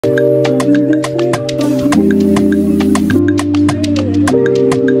Hi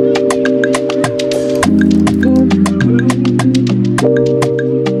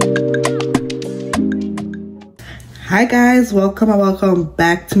guys, welcome and welcome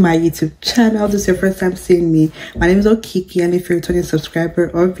back to my YouTube channel. This is your first time seeing me. My name is Chidera, and if you're a returning subscriber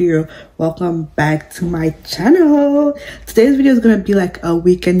or viewer, welcome back to my channel. Today's video is gonna be like a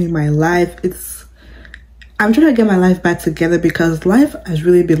weekend in my life. I'm trying to get my life back together because life has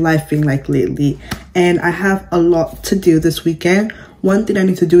really been lifing like lately, and I have a lot to do this weekend. One thing I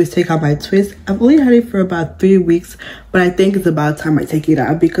need to do is take out my twist. I've only had it for about 3 weeks, but I think it's about time I take it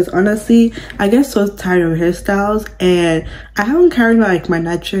out because honestly, I get so tired of hairstyles and I haven't carried like my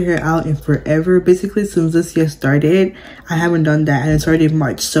natural hair out in forever. Basically, since this year started, I haven't done that, and it's already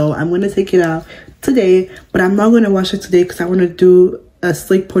March. So I'm going to take it out today, but I'm not going to wash it today because I want to do a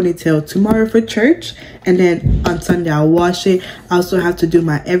sleek ponytail tomorrow for church, and then on Sunday I'll wash it. I also have to do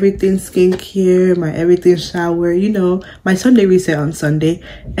my everything skincare, my everything shower, you know, my Sunday reset on Sunday.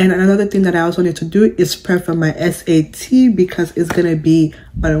 And another thing that I also need to do is prep for my SAT because it's gonna be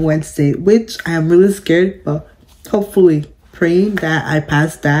on Wednesday, which I am really scared, but hopefully praying that I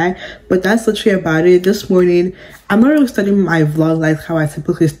pass that. But that's literally about it. This morning I'm not really studying my vlog like how I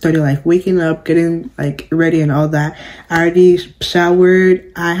typically study, like waking up, getting like ready and all that. I already showered.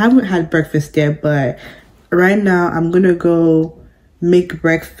 I haven't had breakfast yet, but right now I'm gonna go make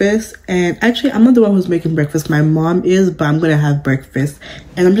breakfast. And actually, I'm not the one who's making breakfast, my mom is, but I'm gonna have breakfast.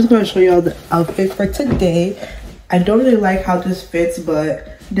 And I'm just gonna show you all the outfit for today. I don't really like how this fits,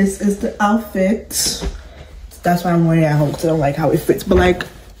 but this is the outfit. That's why I'm wearing it at home, because I don't like how it fits. But like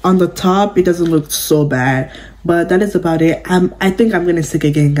on the top, it doesn't look so bad. But that is about it. I think I'm gonna sick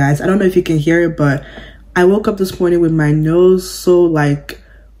again, guys. I don't know if you can hear it, but I woke up this morning with my nose so like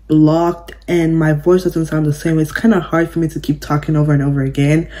blocked and my voice doesn't sound the same. It's kind of hard for me to keep talking over and over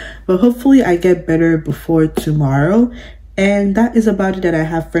again. But hopefully I get better before tomorrow. And that is about it that I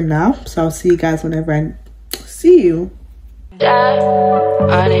have for now. So I'll see you guys whenever I see you. Did I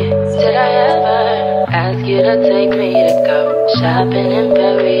ever ask you to take me to go shopping in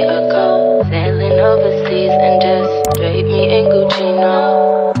Paris or go sailing overseas and just drape me in Gucci?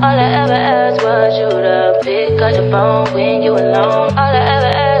 No, all I ever asked was you to pick up the phone when you alone. All I ever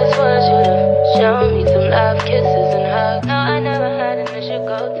asked was you to show me some love, kisses and hugs. No, I never had an issue.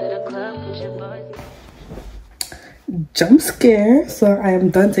 Go to the club 'cause your boys. Jump scare. So I am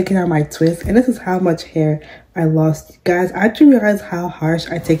done taking out my twist, and this is how much hair I lost. Guys, I actually realized how harsh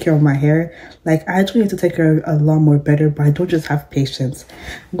I take care of my hair. Like, I actually need to take care of it a lot more better, but I don't just have patience.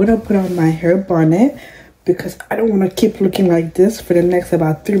 I'm gonna put on my hair bonnet because I don't want to keep looking like this for the next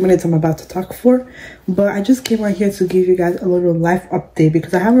about 3 minutes I'm about to talk for. But I just came right here to give you guys a little life update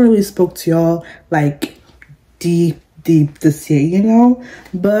because I haven't really spoke to y'all like deep this year, you know.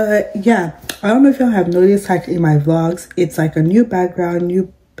 But yeah, I don't know if y'all have noticed, like in my vlogs, it's like a new background,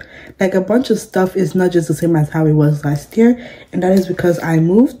 like a bunch of stuff is not just the same as how it was last year, and that is because I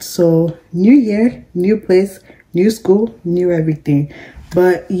moved. So new year, new place, new school, new everything.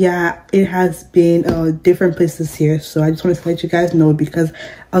 But yeah, it has been a different place this year, so I just wanted to let you guys know because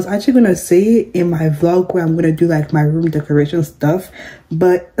I was actually gonna say it in my vlog where I'm gonna do like my room decoration stuff,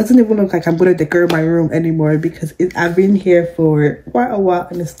 but it doesn't even look like I'm gonna decorate my room anymore because I've been here for quite a while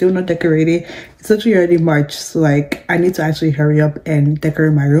and it's still not decorated. It's literally already March, so like I need to actually hurry up and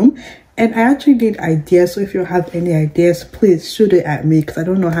decorate my room. And I actually need ideas, so if you have any ideas, please shoot it at me because I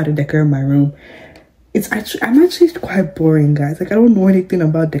don't know how to decorate my room. I'm actually quite boring, guys. Like, I don't know anything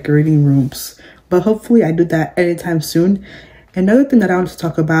about decorating rooms, but hopefully I do that anytime soon. Another thing that I wanted to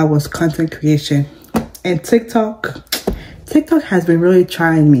talk about was content creation and TikTok has been really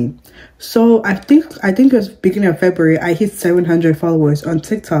trying me. So I think it was beginning of February I hit 700 followers on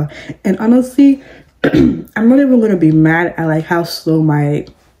TikTok, and honestly I'm not even gonna be mad at like how slow my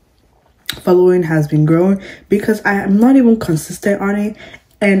following has been growing because I am not even consistent on it.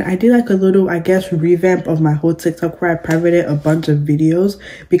 And I did like a little, I guess, revamp of my whole TikTok where I privated a bunch of videos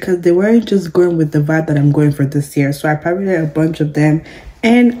because they weren't just going with the vibe that I'm going for this year. So I privated a bunch of them,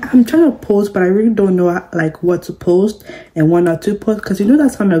 and I'm trying to post, but I really don't know like what to post and what not to post, because you know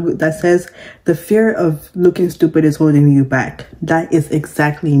that song that says the fear of looking stupid is holding you back. That is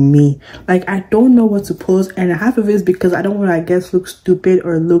exactly me. Like, I don't know what to post, and half of it is because I don't want to, I guess, look stupid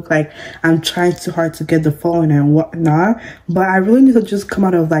or look like I'm trying too hard to get the following and whatnot. But I really need to just come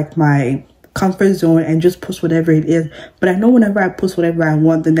out of like my comfort zone and just post whatever it is. But I know whenever I post whatever I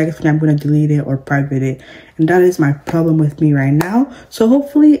want, the next thing I'm going to delete it or private it. And that is my problem with me right now. So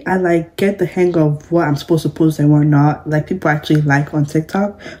hopefully I like get the hang of what I'm supposed to post and what not. Like people actually like on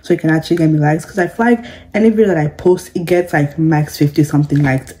TikTok, so it can actually get me likes. Because I feel like any video that I post, it gets like max 50 something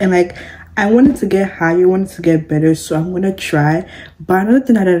likes. And like I wanted to get higher, wanted to get better, so I'm gonna try. But another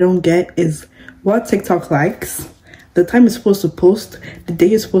thing that I don't get is what TikTok likes, the time you're supposed to post, the day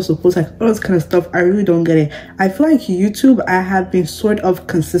you're supposed to post, like all this kind of stuff. I really don't get it. I feel like YouTube, I have been sort of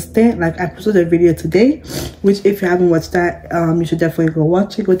consistent. Like I posted a video today, which if you haven't watched that, you should definitely go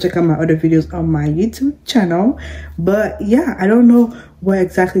watch it. Go check out my other videos on my YouTube channel. But yeah, I don't know what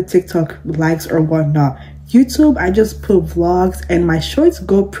exactly TikTok likes or whatnot. YouTube, I just put vlogs and my shorts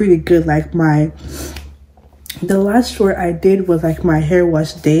go pretty good. Like the last short I did was like my hair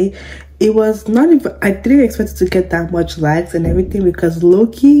wash day. It was not even, I didn't expect it to get that much likes and everything, because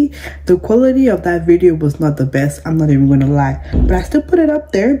low-key the quality of that video was not the best. I'm not even gonna lie, but I still put it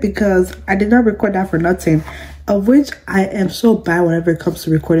up there because I did not record that for nothing, of which I am so bad whenever it comes to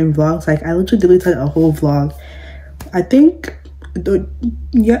recording vlogs. Like I literally deleted a whole vlog, I think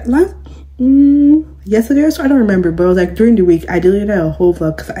yesterday or so, I don't remember, but it was like during the week I deleted a whole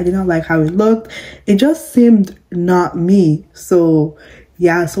vlog because I did not like how it looked. It just seemed not me. So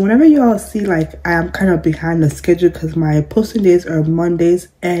yeah, so whenever you all see like I am kind of behind the schedule because my posting days are Mondays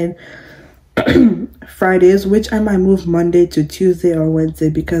and Fridays, which I might move Monday to Tuesday or Wednesday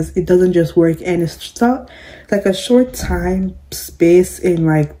because it doesn't just work, and it's not like a short time space in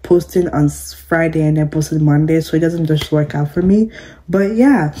like posting on Friday and then posting Monday, so it doesn't just work out for me. But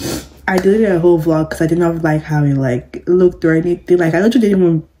yeah, I deleted a whole vlog because I did not like how it like looked or anything. Like I literally didn't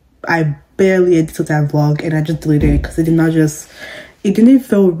even, I barely edited that vlog and I just deleted it because it didn't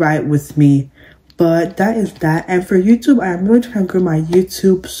feel right with me. But that is that. And for YouTube, I am really trying to grow my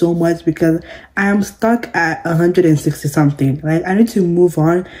YouTube so much because I am stuck at 160 something. Like I need to move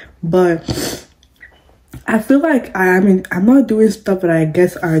on, but I feel like I'm not doing stuff that I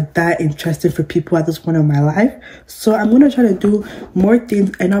guess are that interesting for people at this point in my life. So I'm gonna try to do more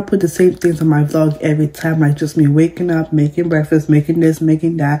things and not put the same things on my vlog every time, like just me waking up, making breakfast, making this,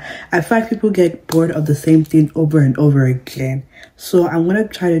 making that. I feel like people get bored of the same thing over and over again. So I'm gonna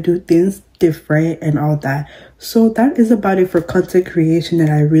try to do things different and all that. So that is about it for content creation that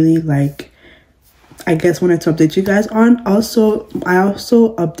I really like, I guess, wanted to update you guys on. Also, I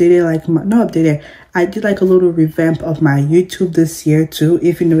also updated, like I did like a little revamp of my YouTube this year too.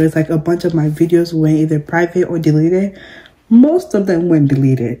 If you notice, like a bunch of my videos went either private or deleted. Most of them went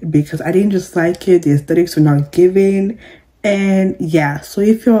deleted because I didn't just like it. The aesthetics were not giving. And yeah, so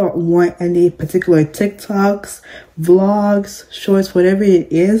if you want any particular TikToks, vlogs, shorts, whatever it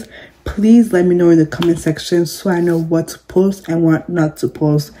is, please let me know in the comment section so I know what to post and what not to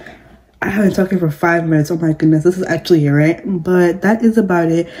post. I have been talking for 5 minutes. Oh my goodness, this is actually a rant, but that is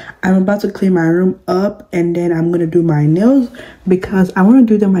about it. I'm about to clean my room up and then I'm gonna do my nails because I want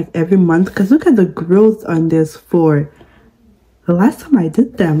to do them like every month, because look at the growth on this for the last time I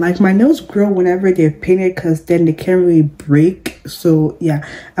did them. Like my nails grow whenever they're painted because then they can't really break. So yeah,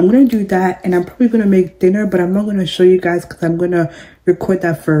 I'm gonna do that, and I'm probably gonna make dinner, but I'm not gonna show you guys because I'm gonna record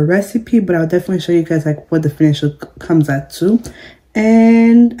that for a recipe. But I'll definitely show you guys like what the finish comes at too.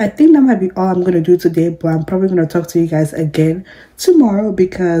 And I think that might be all I'm gonna do today, but I'm probably gonna talk to you guys again tomorrow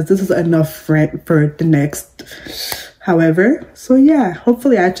because this is enough for the next however. So yeah,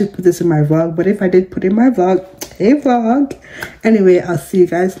 hopefully I actually put this in my vlog, but if I did put in my vlog, hey vlog. Anyway, I'll see you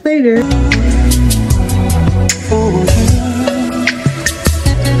guys later.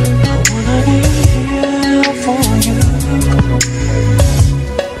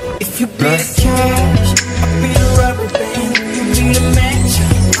 If you be the cash, I'll be the rubber band. You be the match,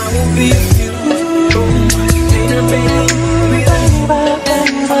 I will be a few. Later, baby, be the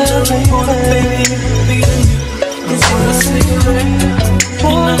baby, be the new. It's on a cigarette,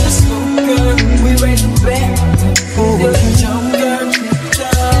 and I'm a smoker. We raise the bed, we're the joker.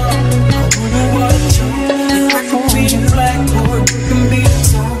 What a joke. I can be the blackboard, you can be the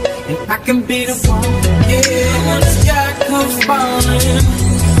top, and I can be the one. Yeah, when the sky comes falling,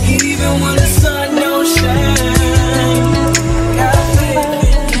 even when the sun don't shine, got faith.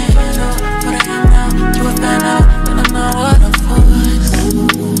 Can't find out what I am now. You will find out when I'm not what I'm for.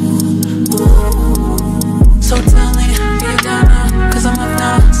 So tell me, be a guy now, cause I'm up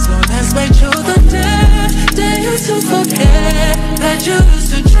now. So let's make sure the day used to forget that you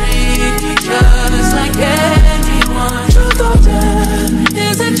used to treat me just like anyone. Truth or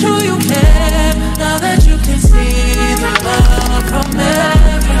dare, is it true you care? Now that you can see the love from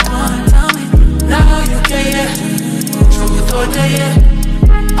everyone, tell me now you care.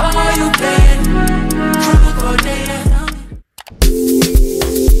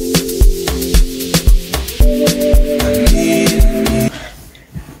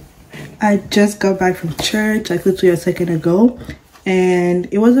 I just got back from church like literally a second ago,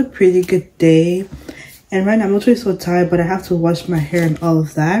 and it was a pretty good day. And right now I'm literally so tired, but I have to wash my hair and all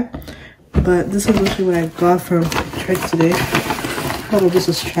of that. But this is literally what I got from church today. Oh, this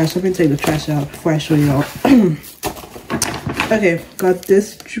is trash. Let me take the trash out before I show y'all. Okay, got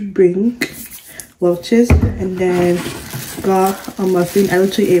this drink, Welch's, and then got a muffin. I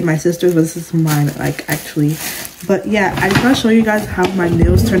literally ate my sister's, but this is mine, like, actually. But yeah, I just want to show you guys how my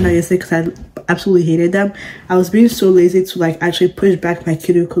nails turned out yesterday because I absolutely hated them. I was being so lazy to like actually push back my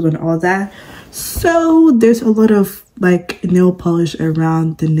cuticles and all that. So there's a lot of like nail polish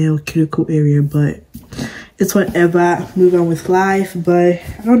around the nail cuticle area, but it's whatever. Move on with life. But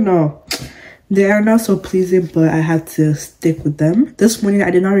I don't know, they are not so pleasing, but I had to stick with them. This morning I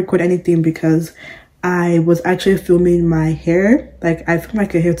did not record anything because I was actually filming my hair. Like I filmed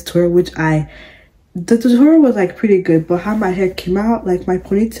like a hair tutorial, which the tutorial was like pretty good, but how my hair came out, like my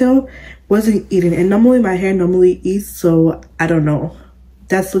ponytail wasn't eating, and normally my hair normally eats, so I don't know.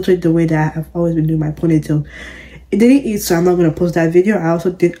 That's literally the way that I've always been doing my ponytail. It didn't eat, so I'm not gonna post that video. I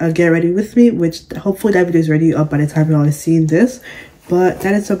also did a get ready with me, which hopefully that video is already up by the time y'all are seeing this. But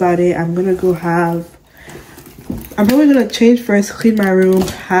that is about it. I'm probably gonna change first, clean my room,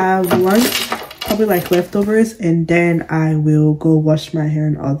 have lunch, probably like leftovers, and then I will go wash my hair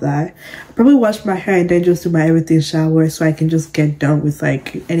and all that. I'll probably wash my hair and then just do my everything shower so I can just get done with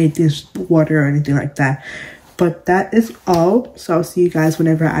like anything, water or anything like that. But that is all, so I'll see you guys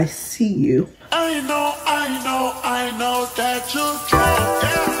whenever I see you. I know that you're drunk.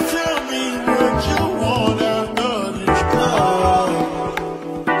 Tell me what you want after this club.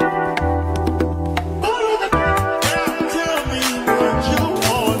 Tell me what you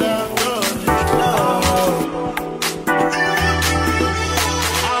want after this club.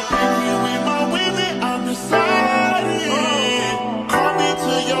 I'll pick you with my women, I'm deciding. Call me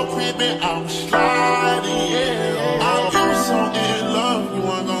to your crib and I'm sliding. I'm you so in love, you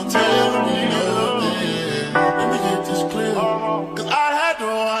ain't gonna tell me nothing. Let me get this clear, cause I had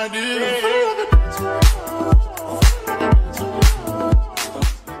no idea. So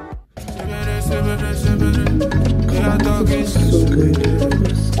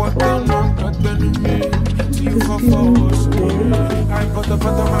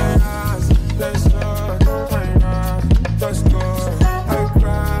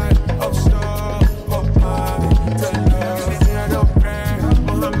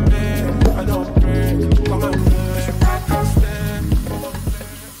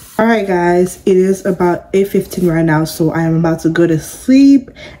Alright guys, it is about 8:15 right now, so I am about to go to sleep.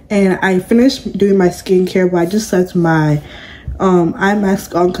 And I finished doing my skincare, but I just left my eye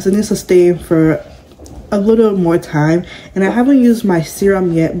mask on because it needs to stay in for a little more time. And I haven't used my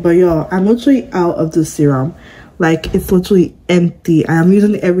serum yet, but y'all, I'm literally out of the serum. Like, it's literally empty. I'm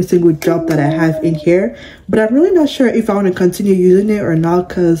using every single drop that I have in here, but I'm really not sure if I want to continue using it or not,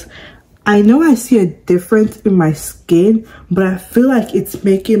 because I know I see a difference in my skin, but I feel like it's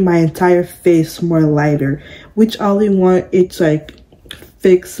making my entire face more lighter, which I only want it to like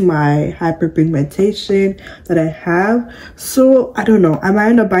fix my hyperpigmentation that I have. So I don't know, I might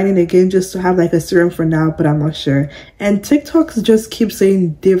end up buying it again just to have like a serum for now, but I'm not sure. And TikToks just keep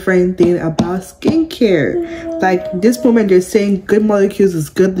saying different things about skincare. Like this moment they're saying good molecules is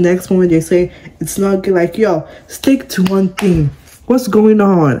good, the next moment they're saying it's not good. Like, yo, stick to one thing. What's going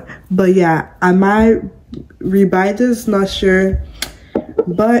on? But yeah, I might rebuy this, not sure.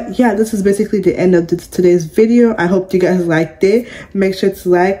 But yeah, this is basically the end of today's video. I hope you guys liked it. Make sure to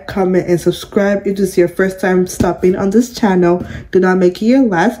like, comment, and subscribe if this is your first time stopping on this channel. Do not make it your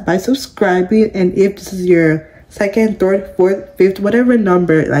last by subscribing. And if this is your second, third, fourth, fifth, whatever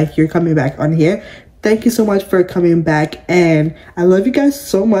number like you're coming back on here, thank you so much for coming back, and I love you guys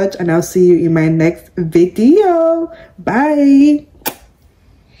so much, and I'll see you in my next video. Bye.